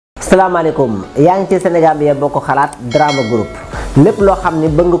salaamaaleykum yaa ngi ci senegambia bokou halatt drama group lépp loo xam ni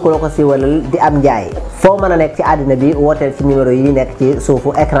bëgg ko la ko siiwalal di am njaay foo mën a nekk ci àddina bi wooteel ci numéro yi nekk ci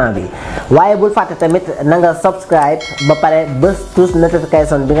suufu écran bi waaye bul fàtte tamit na nga subscribe ba pare bës tous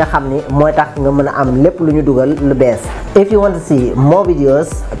notification bi nga xam ni mooy tax nga mën a am lépp lu ñu dugal lu bees. If you want to see more videos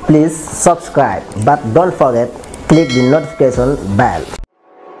please subscribe but don't forget click the notification bell.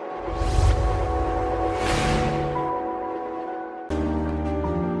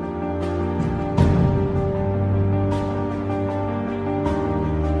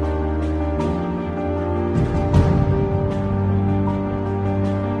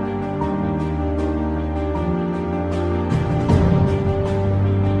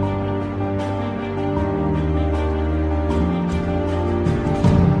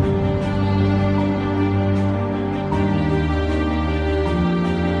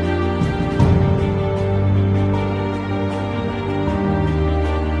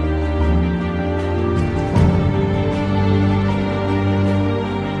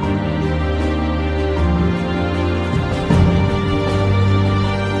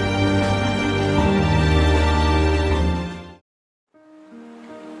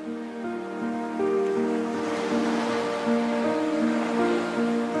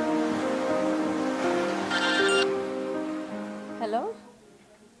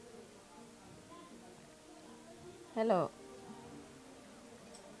 Hello.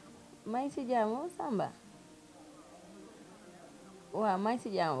 May si jaamu Samba. Waaw may si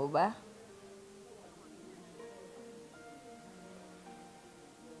jaamu bu baax.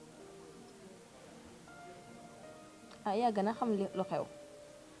 Yàgg na xam lu xew.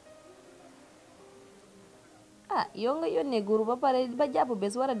 Yow nga yónnee guru ba pare ba jàpp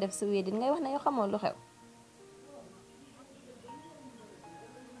bés war a def si wedding ngay wax ne yow xamoo lu xew.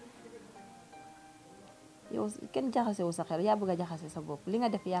 Yow kenn jaxase wu sa xel yaa bëgg a jaxase sa bopp li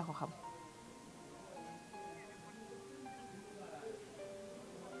nga def yaa ko xam.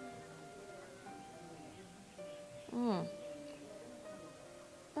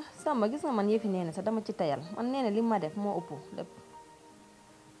 Samba gis nga man yëfi neene sax dama ci tayal man neene li ma def moo ëpp lépp.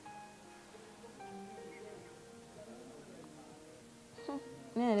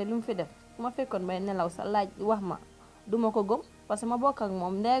 Neene lu mu fi def ma fekkoon may nelaw sa laaj wax ma duma ko gëm parce que ma bokk ak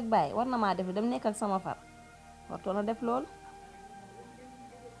moom ndey ak baay war na maa def dem nekk ak sama far. Wartoon na def lool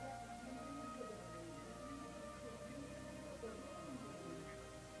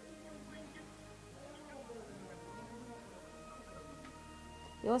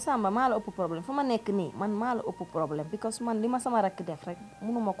yow Samba maa la ëpp problème fu ma nekk nii man maa la ëpp problème because man li ma sama rakk def rek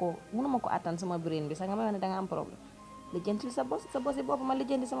mënuma ko attan sama brain bi sax nga may wax ne danga am problème lijjantil sa bosi bopp ma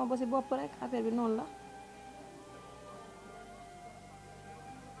lijjanti sama bosi bopp rek affaire bi noonu la.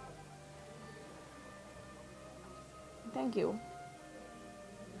 Thank you.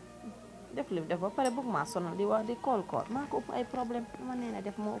 Def li def ba pare bëgg maa sonal di wax di kool maa ko ëpp ay problème ma nee na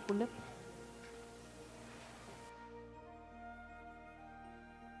def moo ëpp lépp.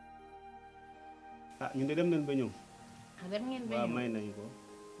 ñu de dem nañ ba ñëw. Dem ngeen ba ñëw waaw may nañ ko.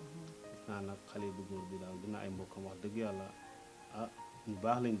 gis naa nag xale bu góor bi daal dina ay mbokkam wax dëgg yàlla ñu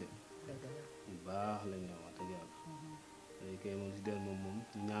baax lañ de. ñu baax lañ de wax dëgg yàlla. léegi kay moom si del moom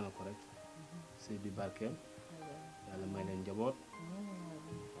ñu ñaanal ko rek. sëy bi barkeel. yàlla may leen njaboot.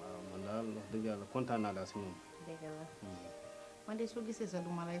 waaw man daal wax dëgg yàlla kontaan naa daal si ñoom. dëgg la man de soo gisee sax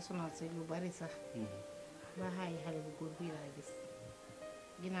duma lay sonal si lu bari sax. ba xale bu góor bii laa gis.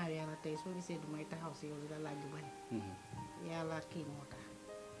 ginnaaw yàlla tey soo gisee du may taxaw si yow di la laaj lu bari. yàlla kii moo tax.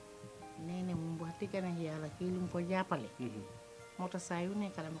 nee na moom wax dëgg na yàlla kii lu mu ko jàppale. moo tax saa yu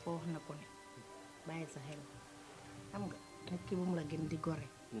nekk dama ko wax na ko ne bàyyi sa xel xam nga nit ki bu mu la gën di gore.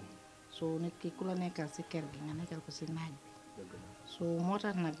 soo nit ki ku la nekkal si kër gi nga nekkal ko si naaj bi soo moo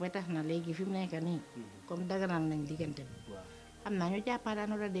tax nag ba tax na léegi fi mu nekk nii comme daganal nañ diggante bi xam naa ñu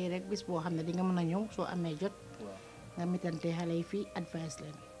jàppadaanu la dee rek bis boo xam ne di nga mën a ñëw soo amee jot nga mitante xale yi fii advice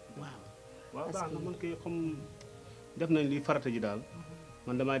leen waaw baax na man kay comme def nañ li farata ji daal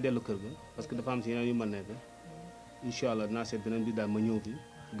man damay dellu kër ga parce que dafa am si yeneen yu ma nekk incha allah dinaa seet beneen bi daal ma ñëw fi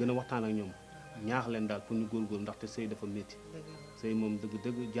gën a waxtaan ak ñoom ñaax leen daal pour ñu góorgóorlu ndaxte sëy dafa métti sëy moom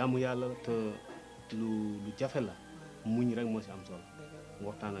dëgg jaamu yàlla te lu jafe la muñ rek moo si am solo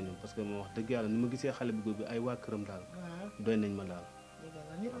waxtaan ak ñoom parce que moo wax dëgg yàlla ni ma gisee xale bu góor bi ay waa këram daal doy nañ ma daal.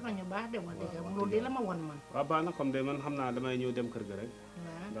 nit ñu baax de wax dëgg loolu de la ma won man. waaw baax na comme de man xam naa damay ñëw dem kër ga rek.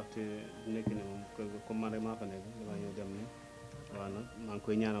 ndaxte nekk ne moom kër ga comme man rek maa fa nekk damay ñëw dem ne waaw nag maa ngi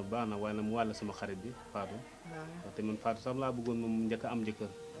koy ñaanal bu baax nag waaye nag mu wàll sama xarit bi Fatou. ndaxte man Fatou sax laa bëggoon moom njëkk a am jëkkër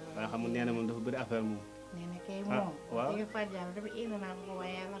waaye xam nga nee na moom dafa bëri affaire moom. nee na kay moom. waaw dégg nga Fatou Diallo dafa indi naa ko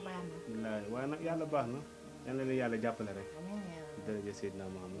waaye yàlla baax na. waaye nag yàlla baax na yal na leen yàlla jàppale rek. daraja Seydina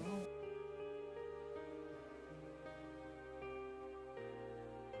Muhammad.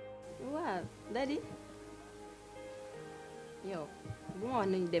 waaw Daddy yow bu ma wax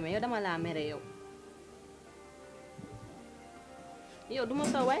nuñ demee yow dama laa mere yow duma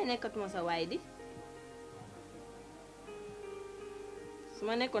sa waay nekkatuma sa waay di su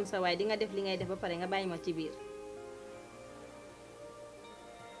ma nekkoon sa waay di nga def li ngay def ba pare nga bàyyi ma ci biir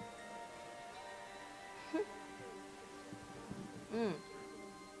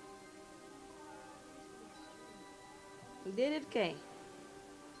déedéet kay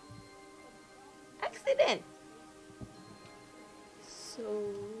accident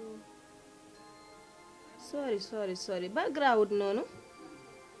sorry background noonu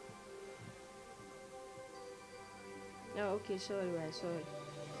ok sorry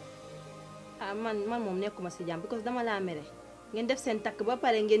man moom nekkuma si jàmm because dama laa mere ngeen def seen takk ba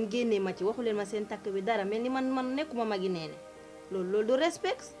pare ngeen génnee ma ci waxu leen ma seen takk bi dara mel ni man nekkuma magi neene loolu du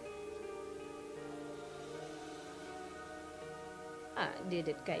respect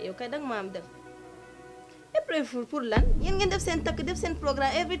déedéet kay yow kay danga ma am def épreuve pour lan yéen ngeen def seen takk def seen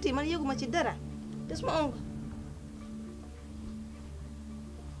programme everything man yëguma ci dara te suma oncle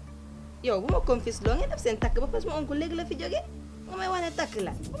yow bu ma confis loo ngeen def seen takk ba pare suma oncle léegi la fi jóge nga may wax ne takk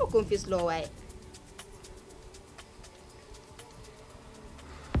la bu ma confis loo waaye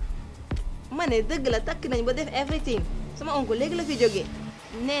ma ne dëgg la takk nañ ba def everything sama oncle léegi la fi jóge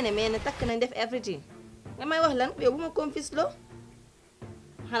nee na mais ne takk nañ def everything nga may wax lan yow bu ma confis loo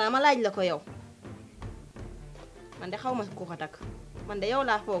xanaa ma laaj la ko yow man de xaw ma ku ko takk man de yow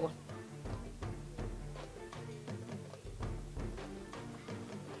laa foogoon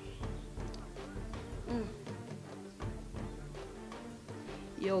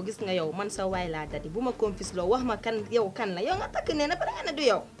yow gis nga yow man sa waay laa Daddy bu ma confis loo wax ma kan yow kan la yow nga takk nee na pare nga ne du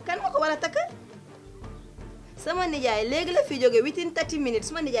yow kan ma ko war a takk sama nijaay léegi la fi jóge within 30 minutes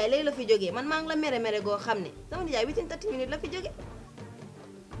sama nijaay léegi la fi jógee man maa ngi la mere goo xam ne sama nijaay within 30 minutes la fi jóge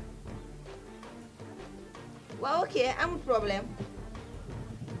waaw ok amul problème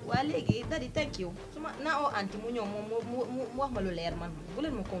waa léegi Daddy thank you su ma naa oo anti mu ñëw moom mu wax ma lu leer man bu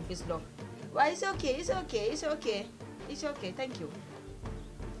leen ma confis loo waaye it's okay thank you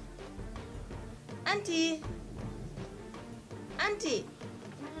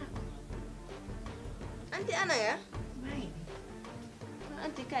anti ana ya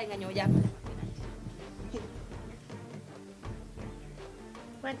anti kaay nga ñëw jàppale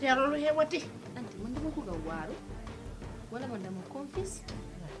Fajaro lu xewati anti man dama bëgg a waaru wala man dama confis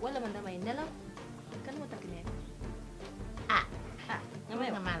wala man damay nelaw kan moo takk nekk nga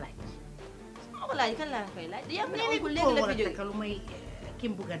may wax ma laaj ma ko laaj kan laa koy laaj di yàpp ne oncle léegi la fi jóge lu may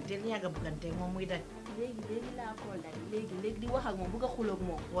kim bugganteel yàgga bugganteel moom muy daj léegi laa ko laaj léegi di wax ak moom bëgg a xuloo ak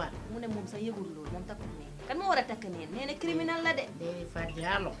moom waaw mu ne moom sax yëgul loolu moom takkul neen kan moo war a takk neen nee na criminal la de léegi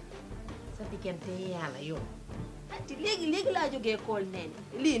Fajaro sa diggante yàlla yow anti léegi laa jógee kool neen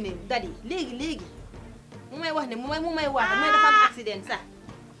lii ni Daddy léegi mu may wax ne mu may wax mooy dafa am accident sax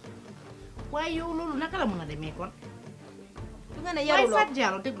waaye yow loolu naka la mën a demee kon du nga ne yaruloo waaye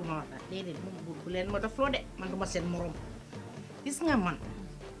Fajaro déglu ma wax na déedéet moom bu leen ma def loo de man duma seen morom gis nga man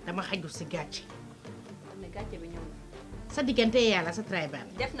dama xaju si gàcce ne gàcce bi ñëw na sa diggante yàlla sa tribal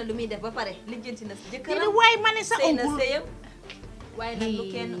def na lu muy def ba pare lijjanti na jëkkëram waaye ma ne sa sëy na oncle sëyam waaye nag lu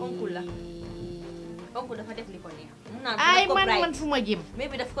kenn oncle la oncle dafa def li ko neex mun naa ay ko man fu ma jëm mais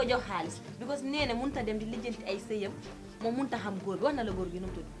bi daf ko jox xaalis because nee na mënut a dem di lijjanti ay sëyam moom mënut a xam góor bi wax na la góor gi nu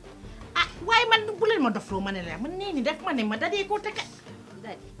mu tudd waaye man bu leen ma dofloo ma ne la man nee ni daf ma ne ma dadee koo takka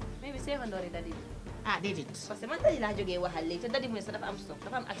Daddy mais bi seefandoori Daddy bi déedéet parce que man Daddy laa jógee waxal léegi te Daddy mu ne sax dafa am stop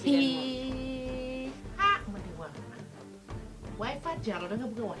dafa am accident moom ma di waaw waaye Fajaro da nga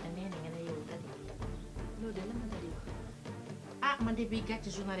bëgg a wax ne nee na nga ne yow Daddy loolu de la ma Daddy wax man de bii gàcce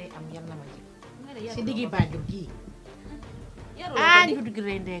su naree am yal na ma ji nga ne yaruloo si diggi Banjul gii ñu digg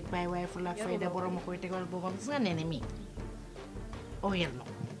rey ndeeg bàyyi waaye fu la fayda borom a koy tegal boobam gis nga nee ne mii yal na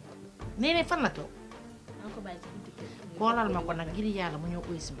ko nee ne fan la toog xoolal ma ko nag ngir yàlla mu ñëw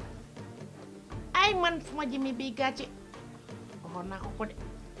uy si ma ay man fu ma jëmee bii gàcce waxoon naa ko de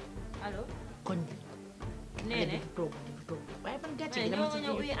allo koñ bi nee ne di toog waaye man gàcce gi ñëw dama nga si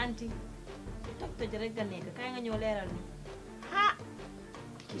ñëw uy anti ci toj rek nga nekk kaay nga ñëw leeral ñu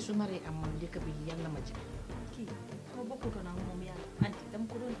kii su naree am man njëkk bi yal na ma ji kii sama bokkutoon ak moom yàlla anti dama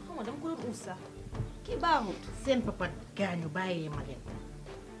ko doon uus sax kii baaxut seen papa gaañu bàyyee ma leen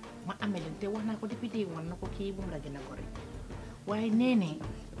ma amee leen te wax naa ko depuis tey woon na ko kii bu mu la gën a gore waaye nee ne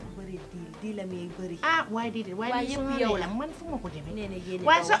bëri diil la muy bëri waaye déedéet waaye yëpp yow la man fu ma ko jëmee nee ne yéene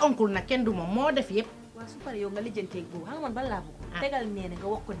waaye sa oncle nag kenn du moom moo def yëpp waaw su pare yow nga lijjanteeg boobu xam nga man ban laa bëgg tegal nee nga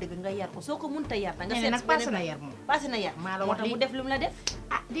wax ko dëgg nga yar ko soo ko mënta yar nga seet nag passé na yar moom passé na yar maa la wax mu def lu mu la def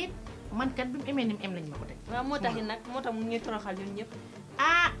déet man kat bi mu emee ni mu em lañ ma ko teg waaw moo tax nag moo tax mu ñuy toroxal ñun ñëpp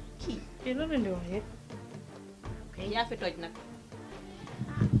kii te loolu leen di wax yëpp yaa fi toj nag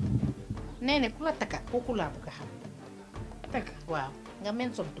nee ku la takka kooku laa bëgg a xam takka waaw nga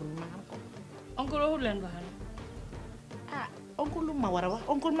men son tur ma xam ko oncle waxul leen ko xam oncle lu ma war a wax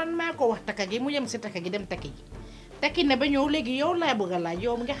oncle man maa ko wax takka gi mu yem si takka gi dem takki ji takki ne ba ñëw léegi yow laa bëgg a laaj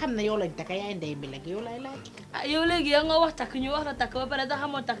yow mi nga xam ne yow lañ takka yaay ndey bi léegi yow laay laaj yow léegi yow nga wax takk ñu wax la takk ba pare da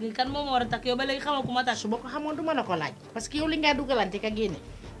xamoo takk kan moom war a takk yow ba léegi xamoo ku ma takk su ma ko xamoon du ma la ko laaj parce que yow li ngaa dugalante ka génne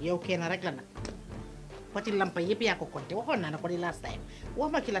yow kenn rek la nag poti lampa yëpp yaa ko compté waxoon naa ne ko di last time wax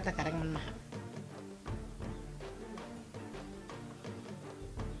ma ki la takka rek man ma xam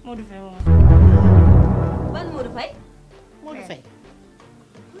Modou Faye moom ban Modou Faye Modou Faye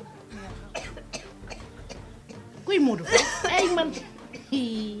kuy Modou Faye ay man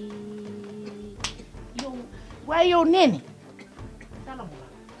yow waaye yow nee ni salamu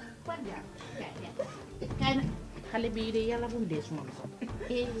la kaay na xale bii de yàlla bu mu dee suma loxo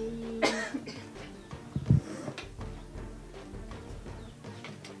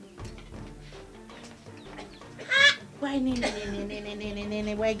waaye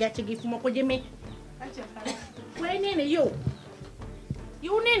nee waaye gàcce gi fu ma ko jëmee waaye nee yow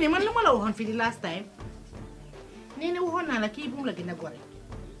nee man lu ma la waxoon fii di last time nee waxoon naa la kii bu mu la gën a gore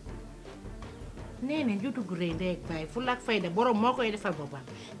nee jotu gu rëy ndey ak bàyyi fulla ak fayda borom moo koy defal boppam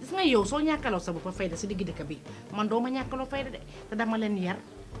gis nga yow soo ñàkkaloo sa bopp fayda si digg dëkk bi man doo ma ñàkkaloo fayda de te dama leen yar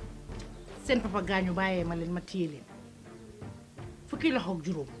seen papa gaañu bàyyee ma leen ma téye leen fukki loxo ak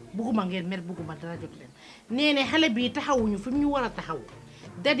juróom bugguma ngeen mer bugguma dara jot leen nee xale bii taxawuñu fi mu ñu war a taxaw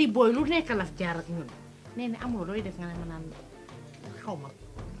dadi booy lu nekk laf jaar ak ñun nee amuloo looy def nga ne ma naan xaw ma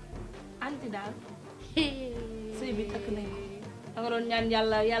anti daal sëy bi takk nañ ko danga doon ñaan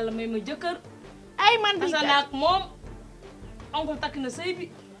yàlla may ma jëkkër ay man di naak moom oncle takk na sëy bi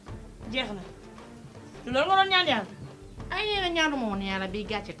jeex na loolu nga doon ñaan yàlla ay nee na ñaanu ma woon yàlla bi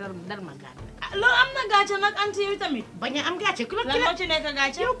gàcce dal ma gàcce loolu am na gàcce nag anti yow tamit bañ a am gàcce ku la lan moo ci nekk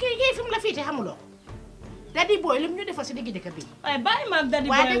gàcce yow kii fi mu la fiite xamuloo dadi booy lim ñu defal si digg dëkk bi waaye bàyyi ma ak dadi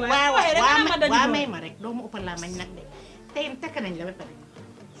booy waa may ma rek doo ma ëppal laa mañ nag de tey takk nañ la ba pare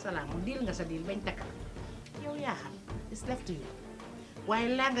salaamu diil nga sa diil bañ takk yow yaa xam it's left to you waaye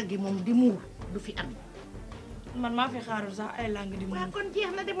langa gi moom di muur du fi am man maa fi xaarul sax ay lang di muur waa kon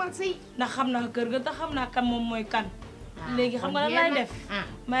jeex na demal sëy ndax xam naa kër ga te xam naa kan moom mooy kan léegi xam nga lan lay def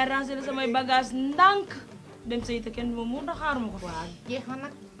may ranger samay bagage ndànk dem sëy te kenn moom muur ndax xaaruma ko waaw jeex na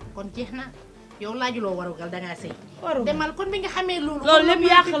nag kon jeex na yow laajuloo warugal dangaa sëy warugal demal kon bi nga xamee loolu lépp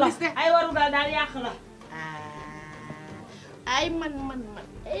yàq la ay warugal daal yàq la ay man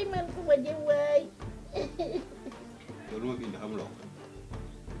fu ma jëm waay yow lu ma fi indi xamuloo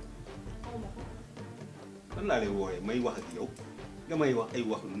ko lan laa lay wooyee may wax ak yow nga may wax ay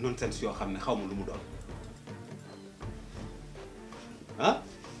wax nonsense yoo xam ne xaw ma lu mu doon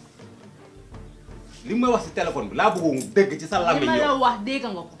li ma wax si téléphone bi laa bëggoon dégg ci sa làmmiñ yow li ma la wax dégg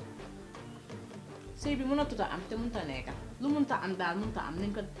nga ko sëy bi mënatut a am te mënut a nekk lu mënut a am daal mënut a am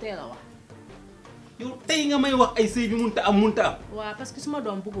nañ ko teel a wax. yow tey nga may wax ay sëy bi mënut a am mënut a am. waaw parce que suma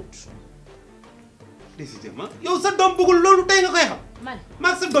doom bëggut. décidément yow sa doom bëggul loolu tey nga koy xam. man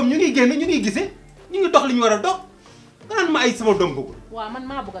maag sa doom ñu ngi génn ñu ngi gisee ñu ngi dox li ñu war a dox nga naan ma ay sama doom bëggul. waaw man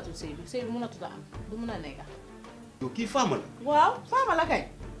maa bëggatul sëy bi mënatut a am du mën a nekk. yow kii faama la. waaw faama la kay.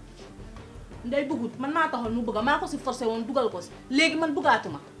 nday bëggut man maa taxoon mu bëgg maa ko si forcé woon dugal ko si léegi man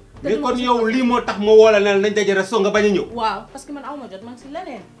bëggaatuma. mais kon yow lii moo tax ma woo la ne nañ daje resto nga bañ a ñëw. waaw parce que man awma jot man si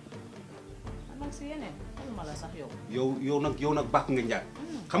leneen man si yeneen xamuma la sax yow. yow nag bàkk nga njaag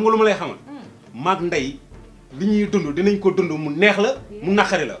xam nga lu ma lay xamal. maag ndey li ñuy dund dinañ ko dund mu neex la mu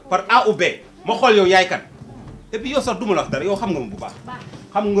naqari la par A ou B ma xool yow yaay kan et puis yow sax duma la wax dara yow xam nga ma bu baax.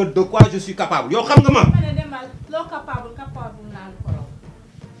 xam nga de quoi je suis capable yow xam nga ma. ma ne demal loo capable naan ko raw.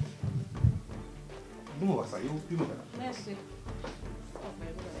 du ma wax sax yow bi ma ko def. merci.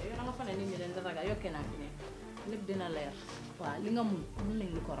 yow dama fa ne nit ñi leen da ragal yokkee naa fi ne lépp dina leer waaw li nga mun nañ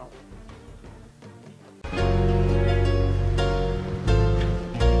li ko raw.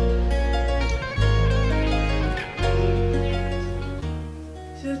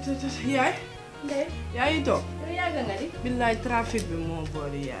 yaay. ndey yaa ngi toog. yow yàgg nga di. billaay trafic bi moo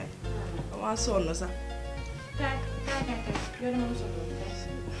boori yaay. dama sonn sax. kaay yow dama sonn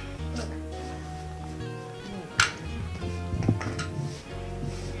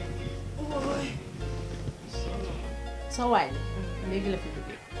sa waay léegi la fi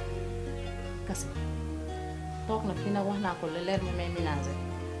jógee kase toog na fi nag wax naa ko leer mi may ménager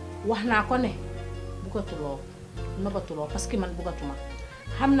wax naa ko ne bu ko tuloo nobatuloo parce que man bëggatuma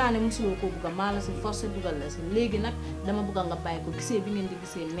xam naa ne mosuloo koo bëgga maa la si forcé dugal la si léegi nag dama bëgga nga bàyyi ko gisee bi ngeen di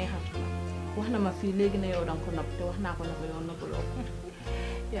gisee neexatu la wax na ma fii léegi ne yow danga ko nopp te wax naa ko ne ko yow noppuloo ko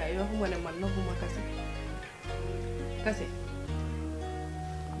yaa yoo xam ne man noppuma kase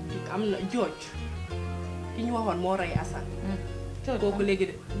am na jooj ki ñu waxoon moo rey Assane kooku léegi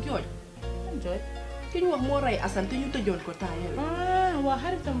de jooj ki ñu wax moo rey Assane te ñu tëjoon ko taayal waa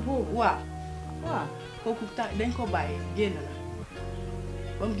xaritam boobu waaw kooku dañ ko bàyyi génn na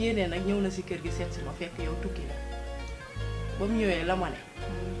ba mu génnee nag ñëw na si kër gi seet si ma fekk yow tukki la ba mu ñëwee la ma ne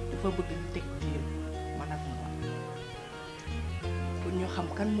dafa bëgg ñu teg diir man ak moom pour ñu xam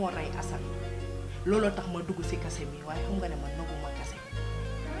kan moo rey Assane looloo tax ma dugg si kase bi waaye xam nga ne man nëbbuma kase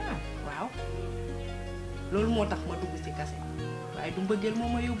waaw loolu moo tax ma dugg si kase waaye du mbëggeel moo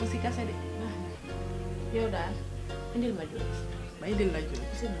ma yóbbu si kase de yow daal indil ma jooj ma indil la jooj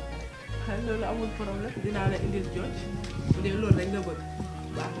loolu amul problème dinaa la indil jooj bu dee loolu rek nga bëgg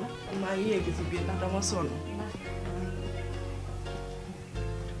baax na maa ngi yegg si biir ndax dama sonn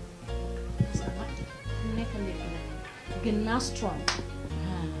nekk léegi nag gën naa strong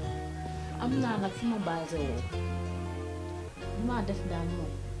am naa nag fu ma basé woo maa def daal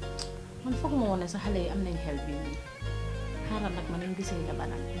moom man foog ma woon ne sa xale yi am nañ xel bii nii xaaral nag ma nañ gisee daba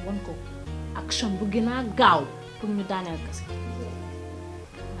nag won ko action bu gën a gaaw pour ñu daaneel kase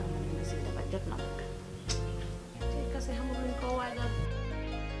xaaral ma nañ gisee daba jot na ma tey kase xamul luñ ko waajal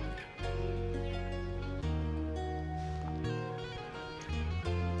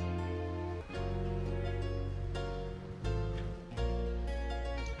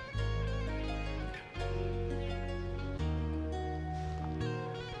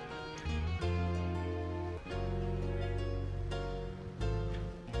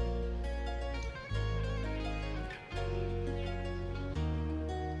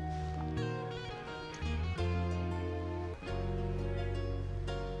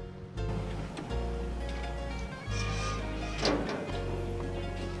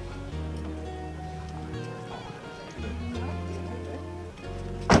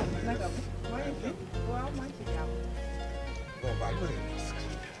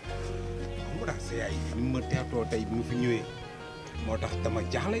ni ma teertoo tey bi mu fi ñëwee moo tax dama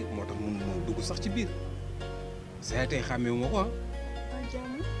jaaxle moo tax mun moo dugg sax ci biir sa yaay tey xàmmeewu ma ko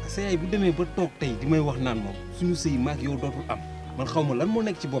sa yaay bu demee ba toog tey di may wax naan moom suñu sëy maag yow dootul am man xaw ma lan moo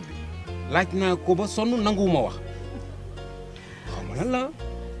nekk ci bopp bi laaj naa ko ba sonn nanguwuma wax xaw ma lan la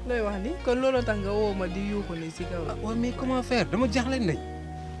looy wax ni kon loolu tax nga woo ma di yuuxu ni si kaw waaw mais comment faire dama jaaxle ndey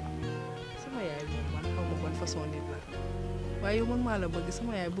sama yaay moom man xaw ma ban façon nit la waaye yow man maa la bëgg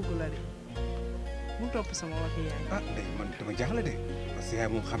sama yaay bëggu la de mu topp sama waxi yaay ndey man dama jaaxle de parce que yaay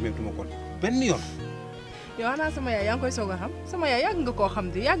moom xàmmeetuma ko benn yoon yow xanaa sama yaay yaa ngi koy soog a xam sama yaay yàgg nga koo xam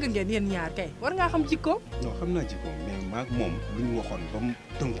de yàgg ngeen yéen ñaar kay war ngaa xam jikkoom non xam naa jikkoom mais maag moom lu ñu waxoon ba mu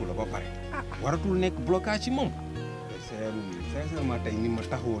tënku la ba pare waratul nekk blocage ci moom sa yaay moom sincèrement tey ni ma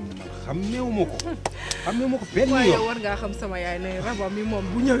taxawoon ni man xàmmeewuma ko benn yoon waaye yow war ngaa xam sama yaay ne rabam mi moom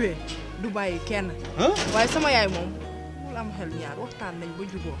bu ñëwee du bàyyi kenn waaye sama yaay moom mul am xel ñaar waxtaan nañ ba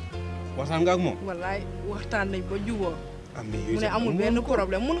juboo waxtaan nga ak moom wallaay waxtaan nañ ba juboo mu ne amul benn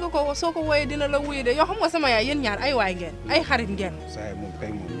problème mun nga ko soo ko wooyee dina la wuyu de yoo xam nga sama yaay yéen ñaar ay waay ngeen ay xarit ngeen saa moom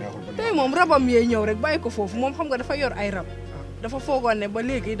tey moom neexul ba tey moom rabam yee ñëw rek bàyyi ko foofu moom xam nga dafa yor ay rab dafa foogoon ne ba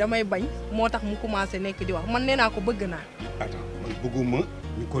léegi damay bañ moo tax mu commencé nekk di wax man nee naa ko bëgg naa attends man bëgguma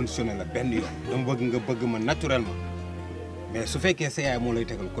ñu conditionné la benn yoon dama bëgg nga bëgg ma naturellement mais su fekkee sa yaay moo lay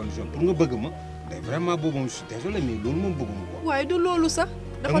tegal condition pour nga bëgg ma day vraiment boobu moom je suis désolé mais loolu moom bëgguma ko waaye du loolu sax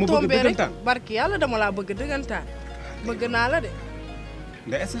dafa tombé rek barki yàlla dama laa bëgg dëggantaan bëgg naa la de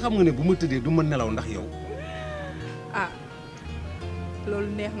ndax est-ce que xam nga ne bu ma tëddee du ma nelaw ndax yow loolu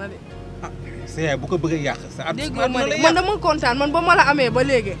neex na de sa yaay bu ko bëggee yàq sa àdduna man dama kontaan man ba ma la amee ba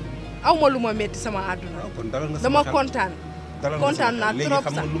léegi aw ma lu ma metti sama àdduna kon dalal nga dama kontaan kontaan naa trop sax léegi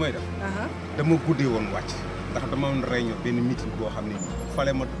xam nga lu may def dama guddee woon wàcc ndax dama woon réunion benn meeting boo xam ne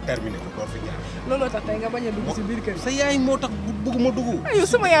fallait ma terminer ko door fi jaar looloo tax tey nga bañ a dugg si biir kër sa yaay moo tax bëgguma dugg ayo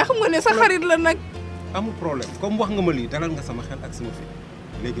sama yaay xam nga ne sa xarit la nag amul problème comme wax nga ma lii dalal nga sama xel ak sama fi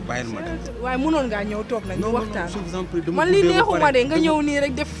léegi bàyyil ma dem waaye mënoon ngaa ñëw toog nag ñu waxtaan man man lii neexuma de nga ñëw nii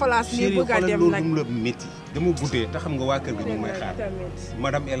rek def place nii bëgg a dem nag loolu la métti dama guddee te xam nga waa kër gi ñu may xaar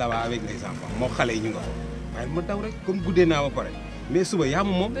madame est là-bas avec les enfants moo xale yi ñu nga fa waaye ma daw rek comme guddee naa ba pare mais suba yaa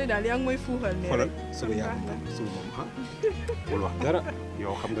ma moom tey daal yaa ngi may fuuxal ne xoolal suba yaa ma moom suba moom bul wax dara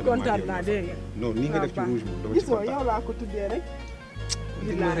yow xam nga kontaan naa dégg nga non nii nga def ci rouge moom dama ci gis nga yow laa ko tuddee rek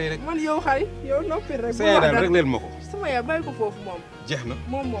ma rey rek man yow xarit yow noppi rek sa yaay daal rek leel ma ko sama yaay bàyyi ko foofu moom jeex na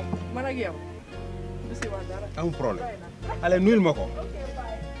moom man ak yow du si wax dara amul problème allez nuyul ma ko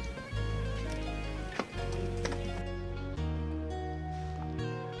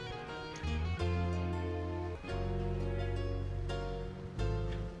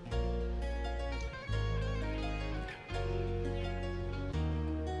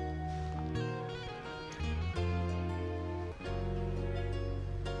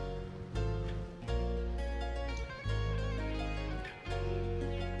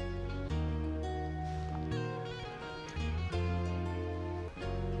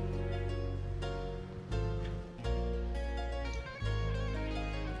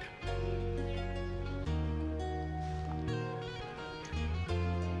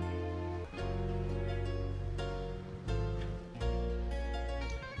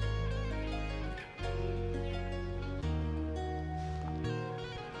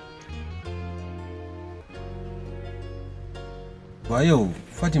waaw yow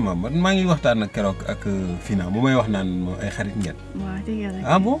Fatima man maa ngi waxtaan ak keroog ak Fina mu may wax naan ay xarit ngeen. waaw dëgg la.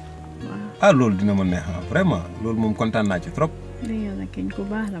 ah bon. waaw ah loolu dina ma neex vraiment loolu moom kontaan naa ci trop. dëgg la kenn ku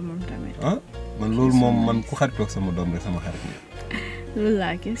baax la moom tamit. ah man loolu moom man ku xaritoog sama doom rek sama xarit nga. loolu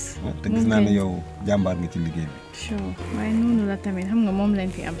laa gis. te gis naa ne yow jàmbaar nga ci liggéey bi. sure waaye noonu la tamit xam nga moom lañ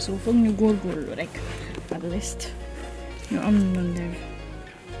fi am so foog ñu góorgóorlu rek at least ñu am noonu dem.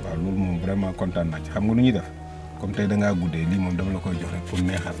 waaw loolu moom vraiment kontaan naa ci xam nga lu ñuy def comme tey da ngaa guddee lii moom dama la koy jox rek pour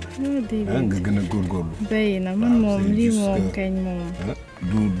neexal la. nga gën a góorgóorlu. béy na man moom lii moom kañ moom.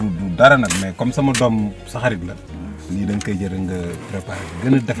 du dara nag mais comme sama doom sa xarit la. lii da nga koy jël nga préparé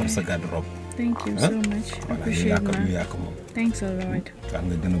gën a defar sa garde-robe. thank you so much. appreciate voilà yu yàq moom. thanks a lot. tax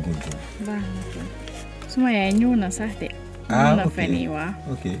nga gën a góorgóorlu. baax na ko suma yaay ñëw na sax de. ah ñëw na fan yii waaw.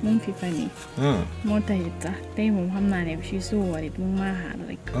 ok mu ngi fi fan yii. moo taxit sax tey moom xam naa ne she so worried mu maa xaar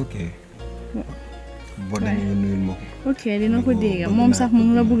rek. ok boo demee nga nuyul ma ko. ok dina ko dégg moom sax mu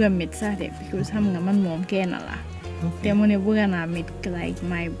ngi la bëgg a mit sax de because xam nga man moom kenn la. te mu ne bëgg naa mit like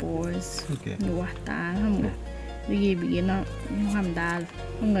my boss. ñu waxtaan xam nga liggéey bi gën a ñu xam daal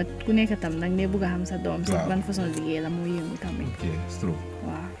xam nga ku nekk tam nag ne bëgg a xam sa doom. waaw ban façon liggéey la moo yëngu tamit. ok c'est trop.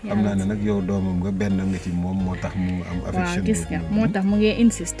 waaw xam naa ne nag yow doomam nga benn nga ci moom moo tax mu am. affection waaw gis nga moo tax mu ngi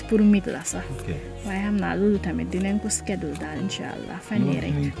insist pour mit la sax. waaye xam naa loolu tamit dinañ ko schedule daal incha allah fan yii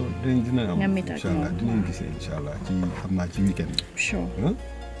rek. dinañ am nga mit ak moom dinañ gisee incha allah ci xam naa ci weekend bi. sure.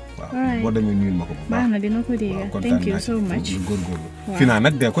 waaw boo demee nuyul ma ko bu baax. baax na dina ko dégg thank you so much. góorgóorlu Fina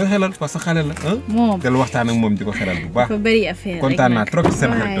nag de koy xelal parce que xale la. moom del waxtaan ak moom di ko xelal bu baax. dafa bëri affaire rek kontaan naa trop ci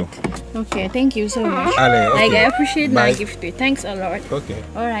seen xaritoo. ok thank you so much. allez ok like I appreciate my gift too. Thanks a lot. ok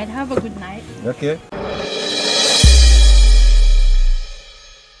all right have a good night. ok.